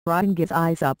Ryan Giggs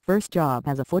eyes up first job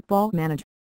as a football manager.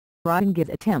 Ryan Giggs'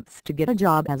 attempts to get a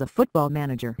job as a football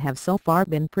manager have so far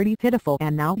been pretty pitiful,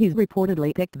 and now he's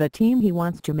reportedly picked the team he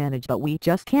wants to manage, but we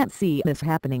just can't see this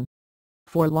happening.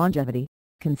 For longevity,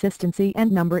 consistency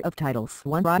and number of titles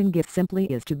won, Ryan Giggs simply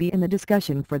is to be in the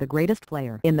discussion for the greatest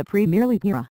player in the Premier League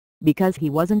era, because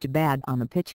he wasn't bad on the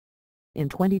pitch. In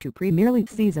 22 Premier League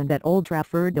seasons at Old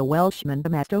Trafford, the Welshman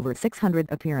amassed over 600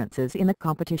 appearances in the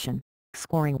competition,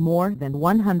 scoring more than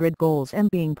 100 goals and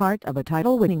being part of a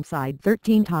title-winning side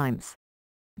 13 times.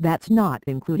 That's not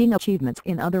including achievements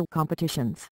in other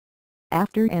competitions.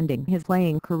 After ending his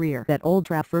playing career at Old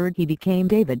Trafford, he became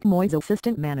David Moyes'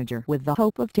 assistant manager with the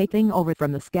hope of taking over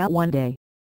from the Scout one day.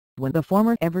 When the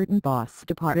former Everton boss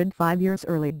departed 5 years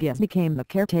earlier, Giggs became the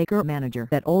caretaker manager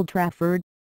at Old Trafford.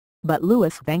 But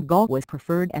Louis van Gaal was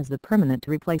preferred as the permanent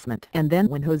replacement, and then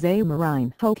when Jose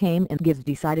Mourinho came in, Giggs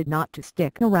decided not to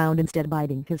stick around, instead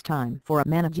biding his time for a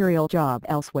managerial job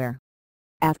elsewhere.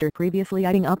 After previously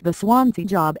eyeing up the Swansea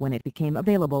job when it became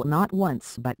available not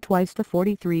once but twice, the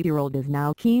 43-year-old is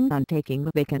now keen on taking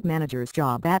the vacant manager's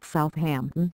job at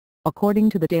Southampton, according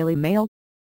to the Daily Mail.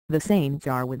 The Saints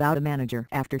are without a manager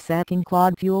after sacking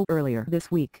Claude Puel earlier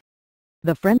this week.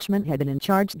 The Frenchman had been in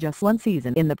charge just one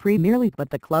season in the Premier League,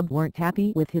 but the club weren't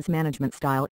happy with his management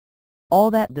style. All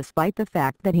that despite the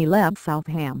fact that he led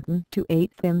Southampton to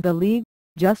 8th in the league,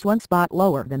 just one spot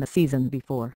lower than the season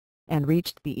before, and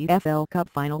reached the EFL Cup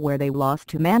final where they lost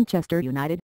to Manchester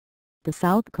United. The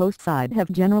South Coast side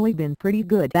have generally been pretty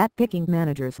good at picking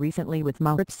managers recently, with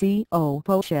Mauricio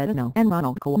Pochettino and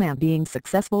Ronald Koeman being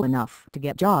successful enough to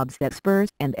get jobs at Spurs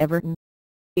and Everton.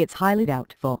 It's highly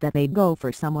doubtful that they'd go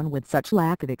for someone with such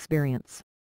lack of experience.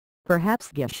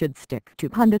 Perhaps Giggs should stick to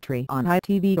punditry on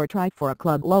ITV or try for a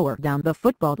club lower down the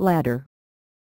football ladder.